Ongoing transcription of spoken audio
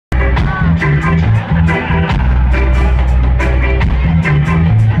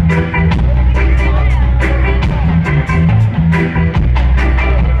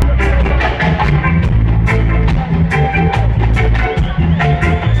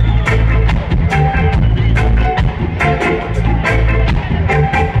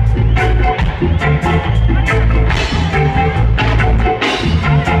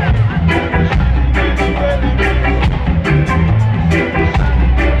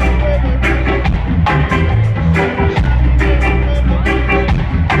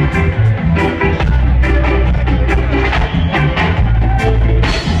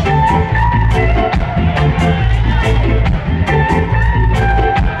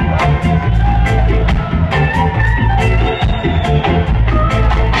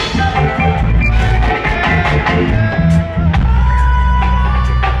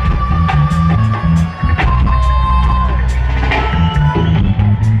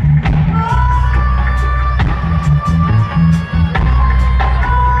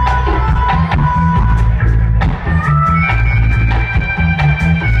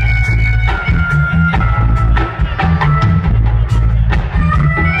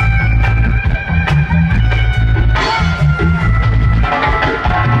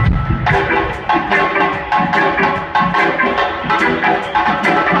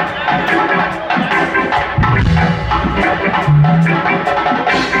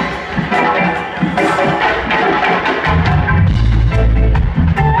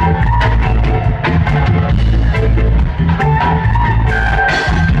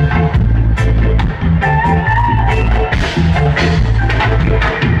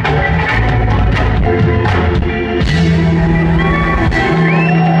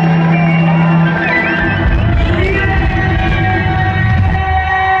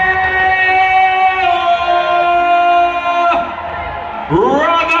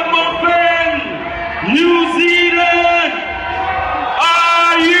New Zealand,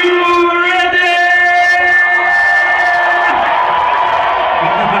 are you ready?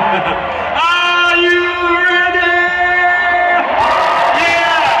 Are you ready?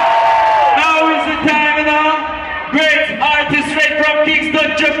 Yeah! Now is the time, you know? Great artist straight from Kingston,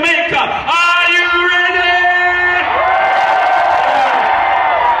 Jamaica. Are you ready?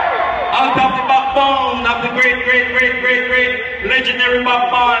 Out of the backbone of the great legendary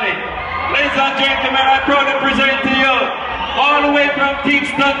Bob Marley. Ladies and gentlemen, I proudly present to you, all the way from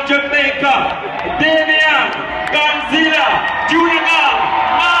Kingston, Jamaica, Damian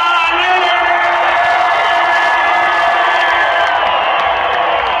Marley!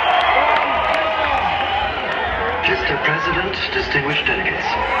 Mr. President, distinguished delegates.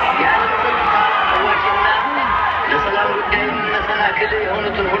 ለሰላም ጉዳይም መሰናክል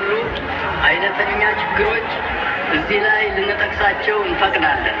የሆኑትን ሁሉ አይነተኛ ችግሮች እዚህ ላይ ልንጠቅሳቸው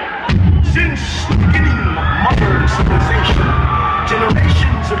እንፈቅዳለን። Since the beginning of modern civilization,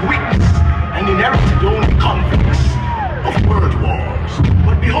 generations of weakness and inherited only conflicts of world wars.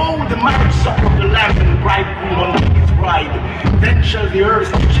 But behold the marriage supper of the Lamb and bridegroom unto his bride. Then shall the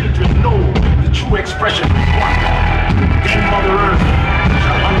earth's children know the true expression of one. Then Mother Earth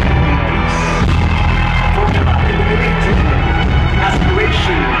shall honor you in peace. Forever illuminating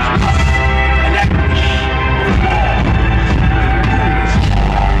aspirations and anguish of wars.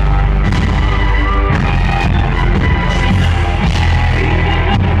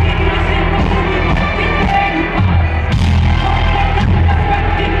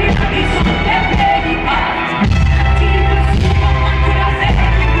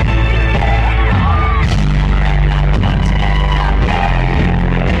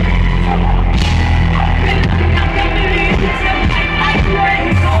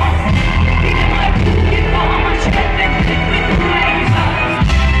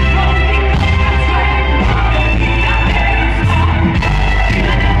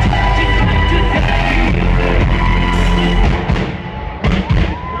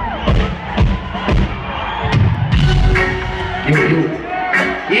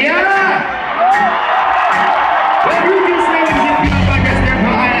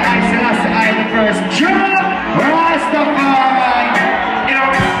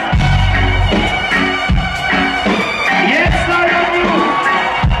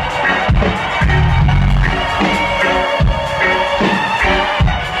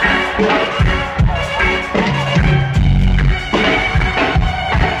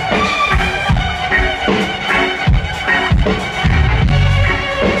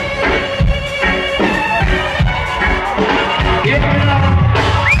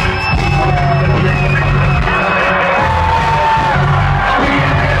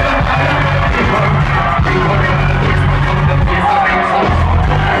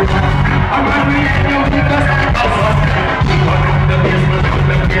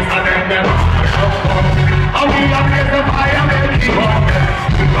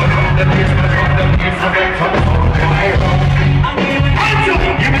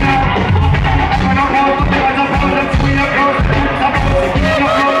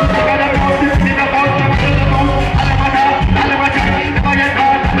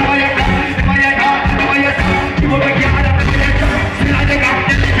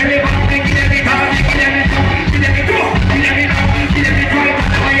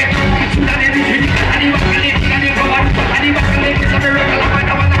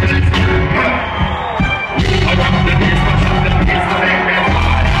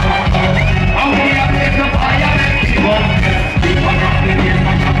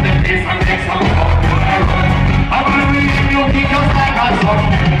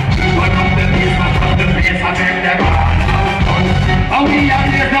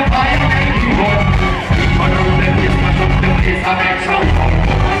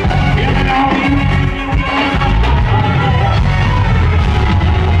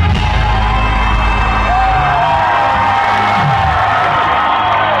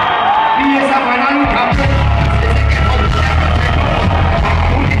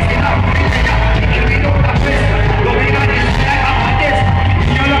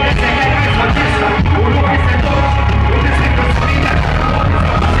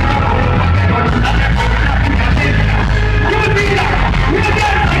 We're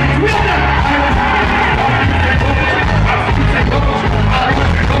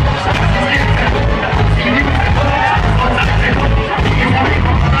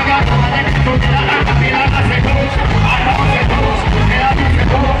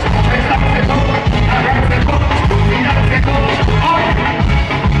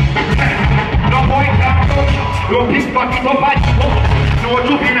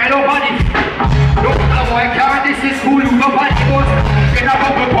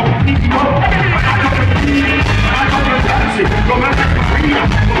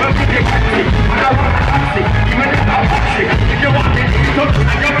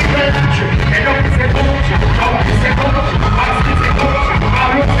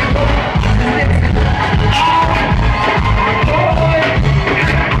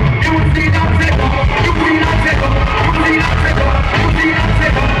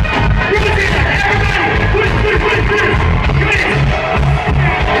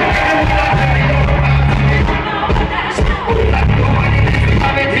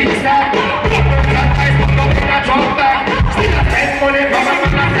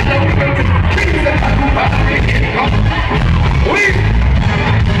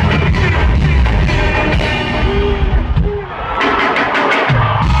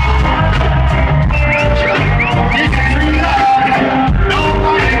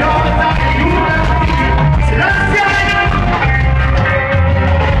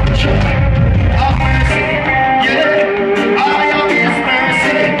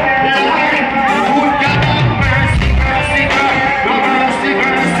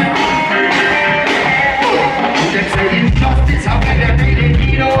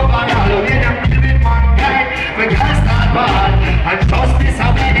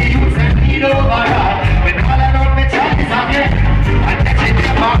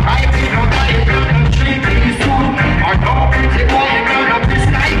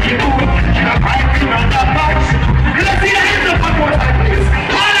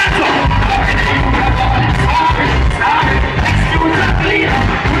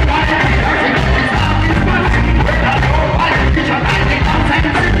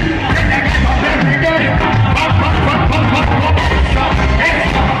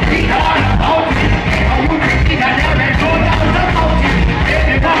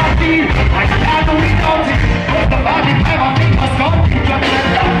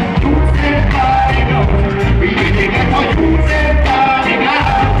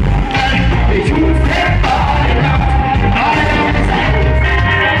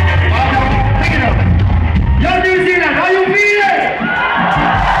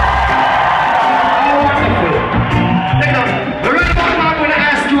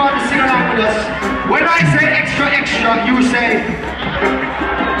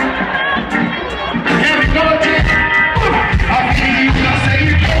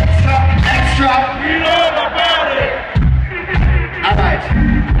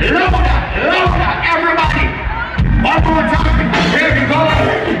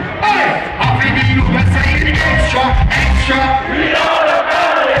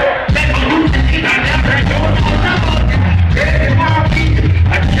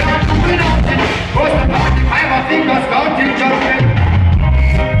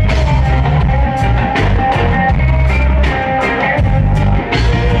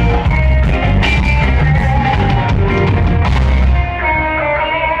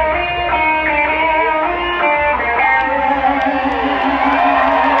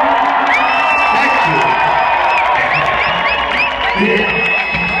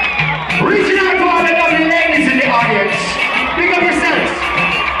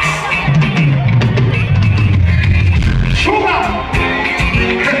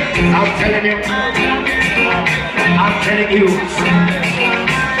I'm telling you. I'm telling you.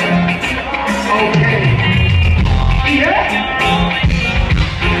 Okay. Yeah?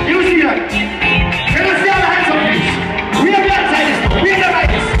 You see that? Let us see all the hands up, please. We have the outside this. We have the right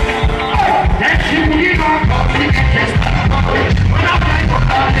this. That's you. We are going to get this. We're not going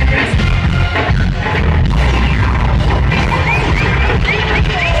to get this.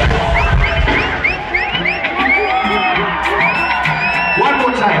 One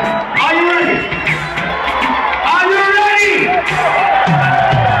more time. Are you ready? Are you ready?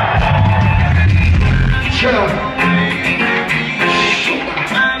 Sure.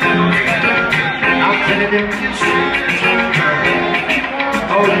 I'm telling you.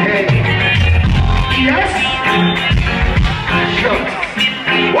 Okay. Yes? Sure.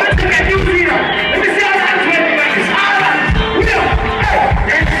 Once again, you see that. Let me see how that's waving like this. All right. We go. Hey.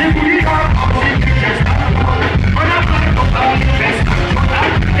 Let's see who you are. We're not going to go down the best.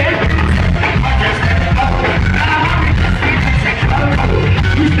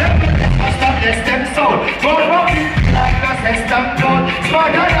 You step in the first of the stem soul. For walking like a system code.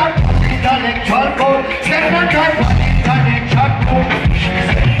 Smarter than intellectual code. Step the time on intellectual code. She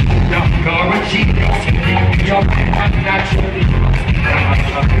said, young girl, when she thinks you think you're naturally.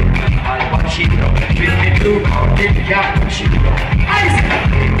 What she know, treat me too hard, didn't get what she know. I said,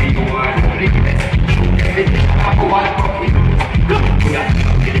 baby, you are the best. Everything I want for you. Look, we are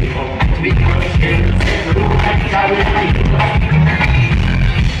talking about we are sharing the room and carrying the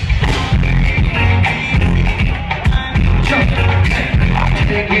jump.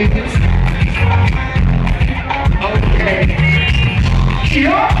 Okay.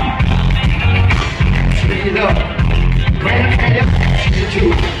 Here. Breathe up. When I tell you, you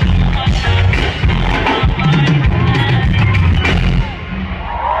too.